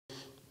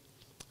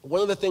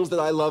One of the things that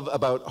I love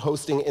about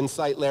hosting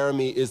Insight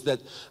Laramie is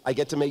that I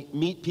get to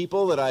meet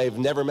people that I've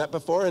never met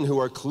before and who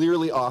are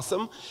clearly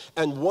awesome.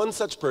 And one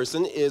such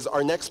person is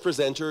our next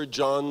presenter,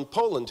 John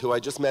Poland, who I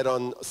just met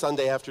on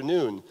Sunday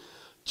afternoon.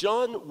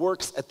 John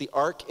works at the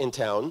Ark in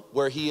town,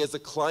 where he is a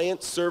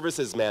client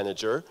services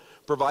manager,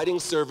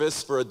 providing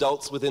service for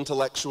adults with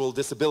intellectual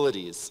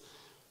disabilities.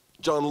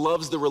 John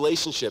loves the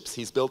relationships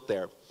he's built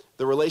there.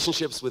 The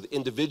relationships with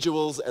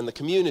individuals and the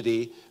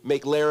community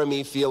make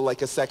Laramie feel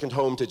like a second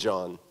home to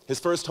John. His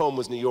first home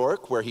was New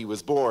York, where he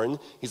was born.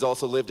 He's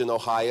also lived in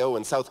Ohio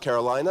and South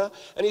Carolina,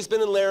 and he's been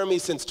in Laramie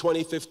since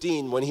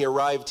 2015 when he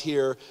arrived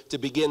here to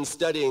begin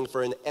studying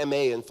for an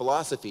MA in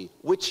philosophy,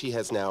 which he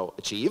has now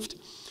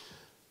achieved.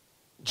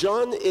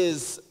 John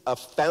is a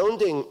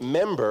founding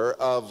member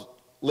of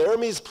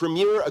Laramie's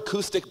premier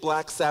acoustic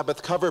Black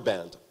Sabbath cover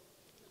band.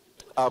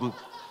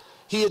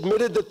 He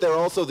admitted that they're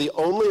also the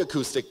only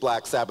acoustic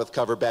Black Sabbath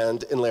cover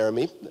band in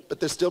Laramie, but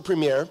they're still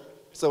premier,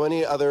 so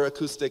any other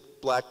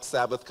acoustic Black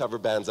Sabbath cover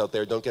bands out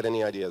there, don't get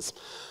any ideas.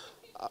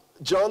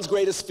 John's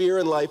greatest fear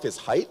in life is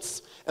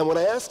heights, and when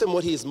I asked him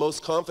what he's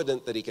most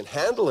confident that he can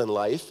handle in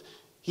life,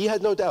 he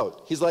had no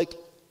doubt. He's like,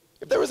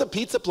 if there was a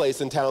pizza place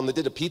in town that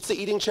did a pizza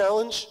eating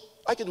challenge,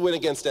 I could win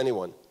against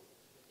anyone.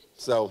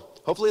 So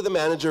hopefully the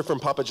manager from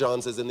Papa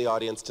John's is in the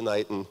audience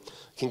tonight and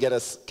can get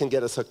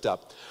us hooked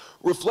up.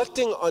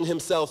 Reflecting on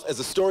himself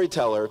as a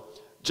storyteller,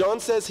 John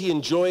says he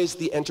enjoys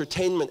the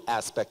entertainment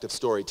aspect of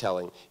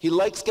storytelling. He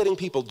likes getting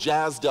people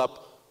jazzed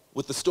up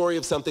with the story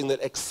of something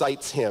that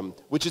excites him,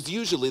 which is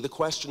usually the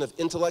question of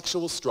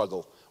intellectual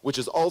struggle, which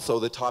is also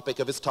the topic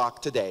of his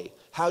talk today.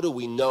 How do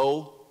we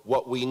know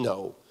what we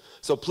know?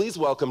 So please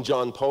welcome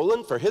John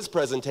Poland for his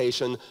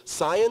presentation,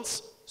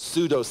 Science,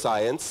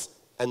 Pseudoscience,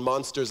 and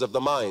Monsters of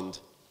the Mind.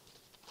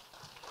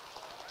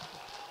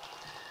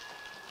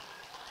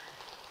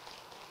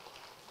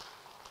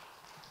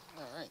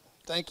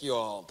 Thank you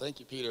all. Thank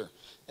you, Peter.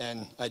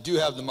 And I do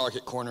have the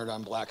market cornered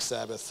on Black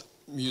Sabbath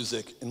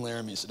music in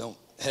Laramie, so don't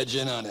hedge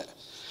in on it.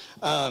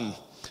 But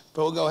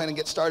we'll go ahead and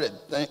get started.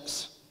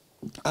 Thanks.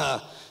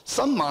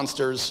 Some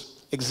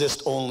monsters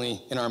exist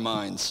only in our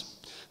minds.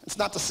 It's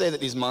not to say that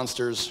these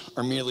monsters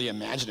are merely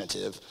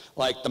imaginative,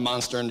 like the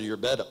monster under your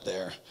bed up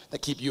there,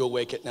 that keep you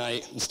awake at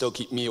night and still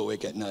keep me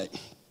awake at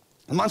night.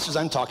 The monsters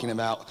I'm talking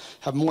about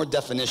have more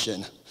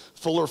definition,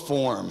 fuller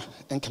form,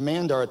 and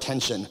command our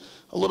attention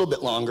a little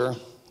bit longer,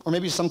 or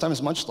maybe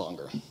sometimes much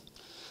longer.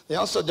 They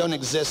also don't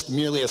exist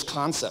merely as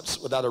concepts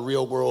without a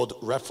real-world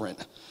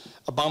referent.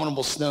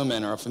 Abominable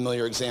snowmen are a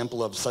familiar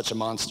example of such a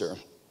monster.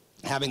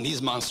 Having these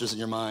monsters in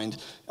your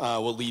mind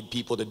will lead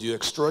people to do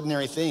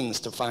extraordinary things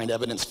to find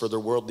evidence for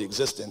their worldly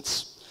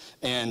existence.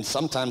 And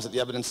sometimes if the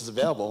evidence is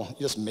available,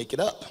 you just make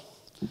it up.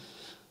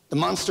 The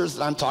monsters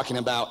that I'm talking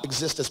about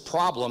exist as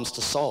problems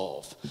to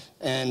solve.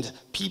 And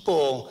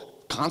people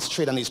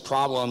concentrate on these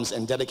problems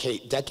and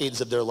dedicate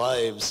decades of their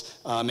lives,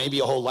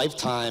 maybe a whole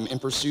lifetime, in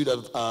pursuit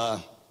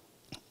of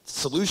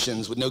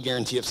solutions with no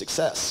guarantee of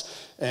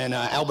success. And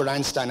Albert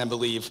Einstein, I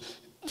believe,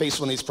 faced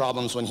one of these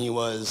problems when he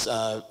was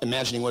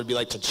imagining what it would be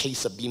like to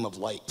chase a beam of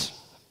light.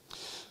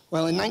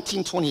 Well, in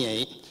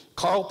 1928,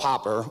 Karl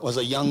Popper was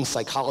a young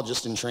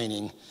psychologist in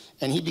training,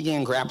 and he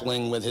began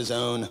grappling with his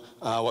own,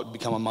 what would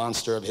become a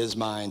monster of his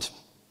mind.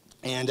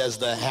 And as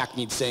the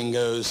hackneyed saying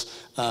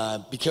goes,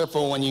 be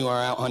careful when you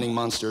are out hunting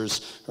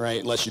monsters,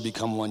 right, lest you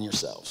become one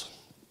yourself.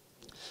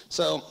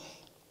 So,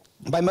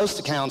 by most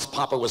accounts,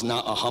 Popper was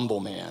not a humble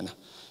man.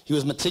 He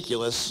was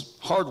meticulous,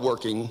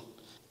 hardworking,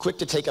 quick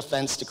to take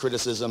offense to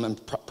criticism,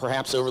 and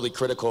perhaps overly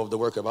critical of the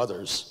work of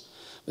others.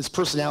 His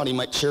personality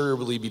might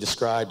charitably be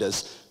described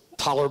as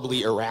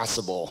tolerably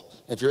irascible,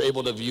 if you're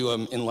able to view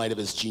him in light of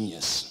his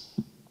genius.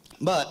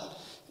 But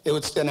it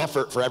was an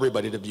effort for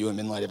everybody to view him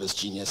in light of his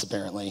genius,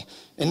 apparently.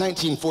 In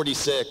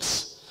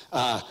 1946,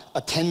 a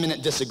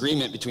 10-minute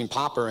disagreement between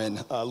Popper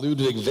and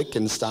Ludwig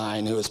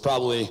Wittgenstein, who was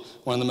probably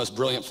one of the most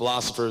brilliant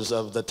philosophers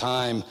of the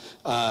time,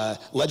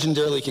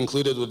 legendarily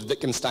concluded with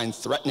Wittgenstein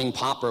threatening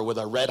Popper with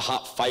a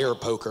red-hot fire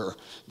poker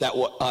that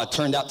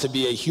turned out to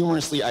be a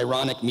humorously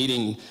ironic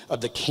meeting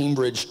of the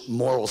Cambridge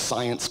Moral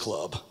Science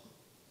Club.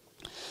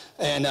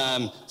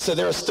 And so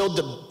there are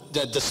still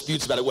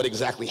disputes about what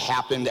exactly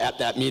happened at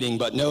that meeting,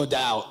 but no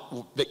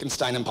doubt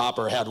Wittgenstein and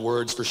Popper had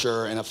words for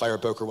sure, and a fire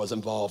poker was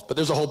involved. But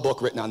there's a whole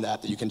book written on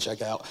that you can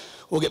check out.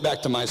 We'll get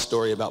back to my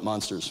story about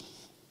monsters.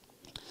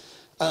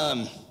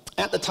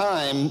 At the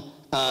time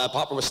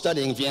Popper was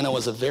studying, Vienna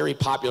was a very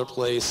popular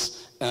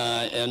place,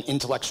 an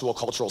intellectual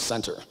cultural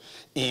center.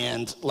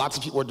 And lots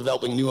of people were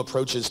developing new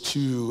approaches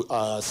to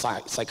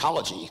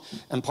psychology.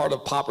 And part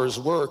of Popper's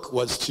work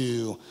was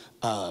to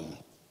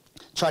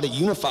try to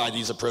unify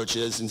these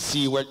approaches and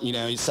see where,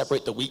 you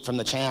separate the wheat from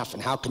the chaff,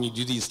 and how can you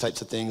do these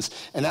types of things.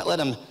 And that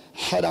led him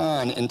head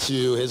on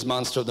into his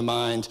monster of the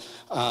mind,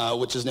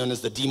 which is known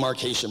as the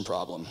demarcation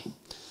problem.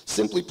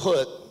 Simply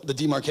put, the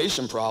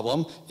demarcation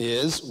problem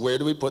is, where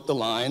do we put the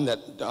line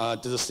that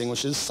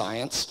distinguishes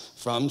science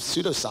from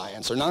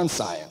pseudoscience or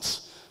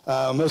non-science?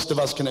 Most of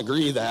us can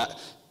agree that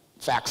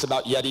facts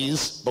about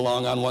Yetis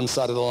belong on one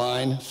side of the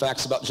line,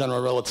 facts about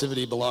general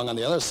relativity belong on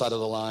the other side of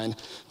the line,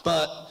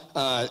 but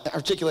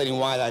articulating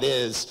why that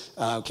is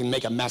can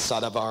make a mess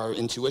out of our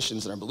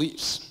intuitions and our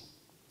beliefs.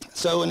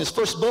 So in his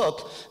first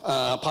book,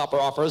 Popper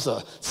offers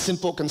a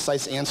simple,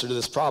 concise answer to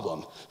this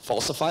problem: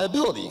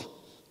 falsifiability.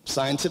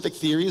 Scientific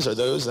theories are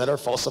those that are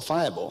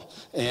falsifiable,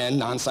 and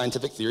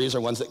non-scientific theories are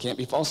ones that can't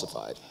be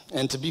falsified.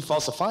 And to be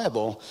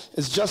falsifiable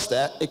is just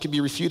that. It can be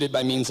refuted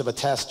by means of a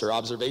test or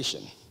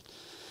observation.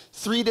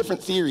 3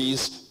 different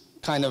theories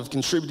kind of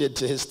contributed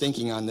to his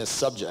thinking on this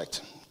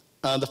subject.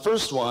 The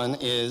first one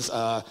is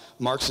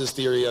Marx's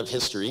theory of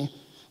history,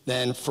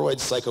 then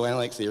Freud's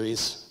psychoanalytic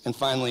theories, and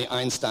finally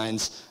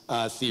Einstein's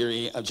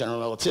theory of general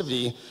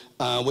relativity,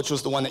 which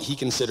was the one that he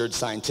considered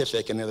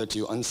scientific and the other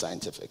 2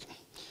 unscientific.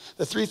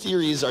 The 3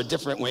 theories are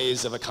different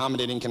ways of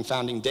accommodating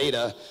confounding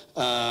data.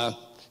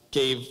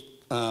 Gave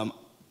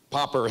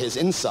Popper his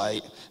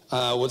insight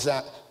was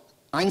that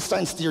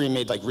Einstein's theory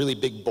made like really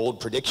big,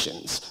 bold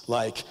predictions,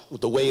 like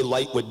the way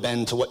light would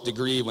bend to what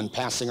degree when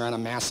passing around a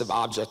massive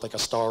object like a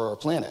star or a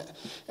planet.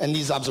 And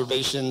these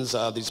observations,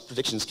 these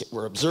predictions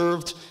were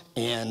observed,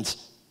 and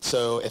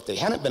so if they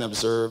hadn't been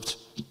observed,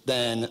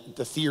 then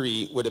the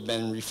theory would have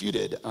been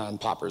refuted on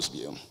Popper's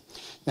view.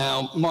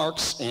 Now,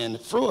 Marx and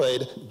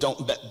Freud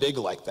don't bet big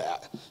like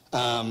that.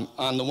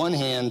 On the one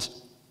hand,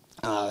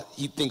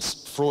 he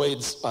thinks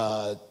Freud's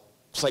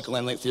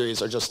psychoanalytic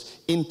theories are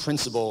just, in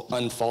principle,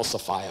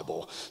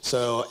 unfalsifiable.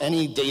 So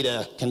any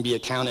data can be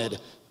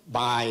accounted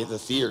by the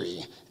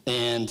theory,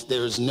 and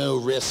there's no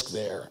risk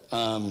there.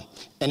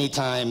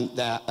 Anytime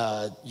that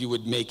you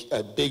would make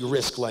a big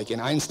risk, like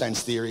in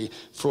Einstein's theory,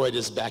 Freud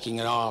is backing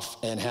it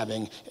off and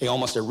having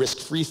almost a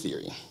risk-free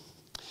theory.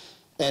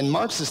 And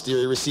Marx's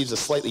theory receives a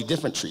slightly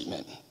different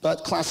treatment,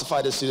 but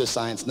classified as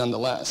pseudoscience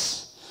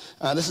nonetheless.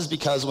 This is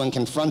because when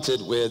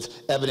confronted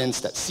with evidence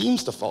that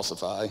seems to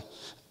falsify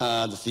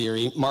the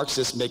theory,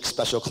 Marxists make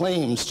special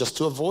claims just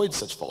to avoid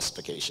such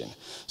falsification.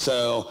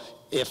 So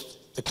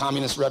if the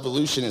communist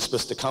revolution is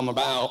supposed to come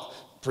about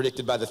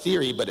predicted by the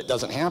theory, but it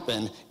doesn't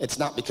happen, it's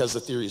not because the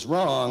theory is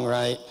wrong,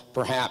 right?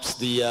 Perhaps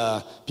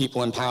the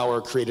people in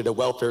power created a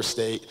welfare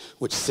state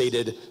which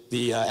sated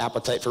the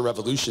appetite for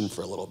revolution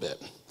for a little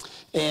bit.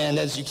 And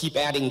as you keep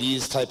adding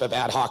these type of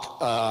ad hoc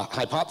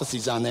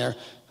hypotheses on there,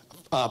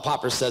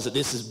 Popper says that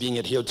this is being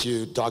adhered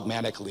to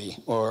dogmatically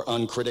or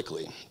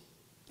uncritically.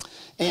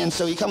 And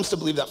so he comes to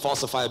believe that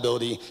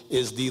falsifiability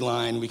is the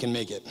line we can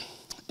make it.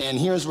 And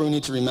here's where we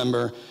need to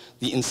remember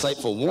the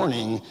insightful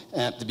warning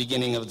at the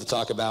beginning of the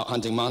talk about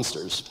hunting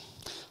monsters.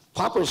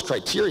 Popper's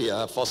criteria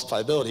of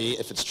falsifiability,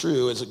 if it's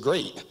true, is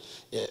great.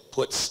 It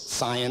puts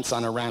science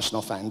on a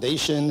rational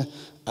foundation.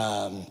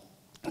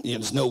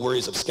 There's no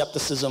worries of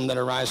skepticism that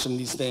arise from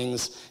these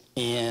things,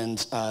 and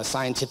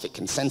scientific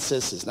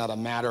consensus is not a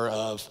matter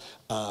of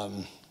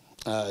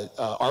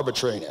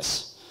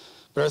arbitrariness.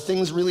 But are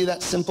things really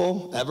that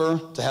simple, ever,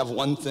 to have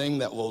one thing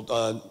that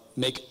will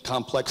make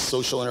complex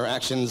social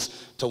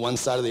interactions to one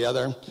side or the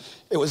other?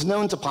 It was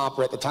known to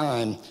Popper at the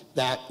time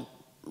that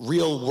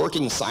real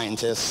working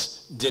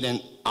scientists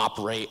didn't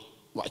operate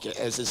like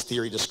as his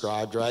theory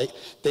described, right?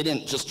 They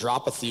didn't just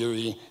drop a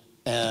theory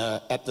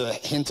at the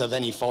hint of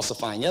any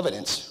falsifying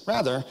evidence.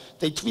 Rather,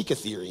 they tweak a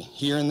theory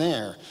here and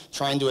there,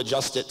 trying to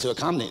adjust it to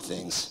accommodate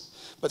things.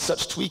 But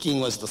such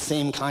tweaking was the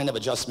same kind of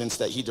adjustments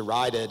that he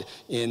derided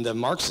in the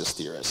Marxist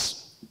theorists.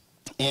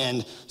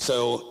 And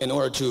so in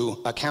order to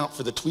account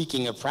for the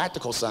tweaking of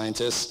practical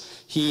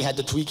scientists, he had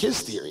to tweak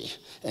his theory.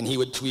 And he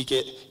would tweak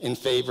it in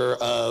favor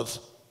of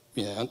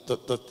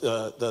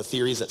the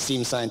theories that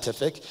seem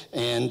scientific,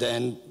 and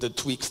then the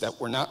tweaks that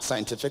were not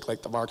scientific,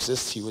 like the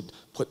Marxists, he would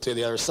put to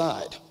the other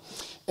side.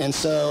 And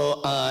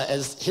so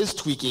as his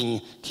tweaking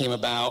came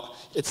about,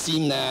 it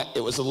seemed that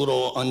it was a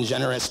little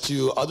ungenerous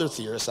to other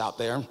theorists out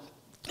there.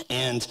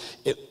 And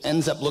it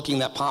ends up looking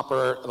that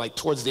Popper, like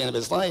towards the end of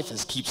his life,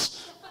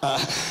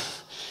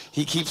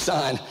 he keeps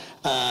on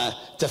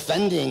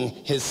defending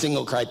his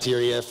single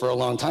criteria for a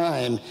long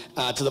time,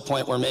 to the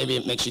point where maybe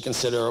it makes you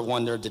consider or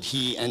wonder, did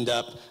he end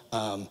up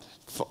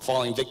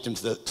falling victim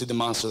to the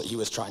monster that he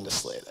was trying to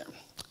slay there?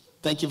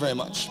 Thank you very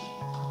much.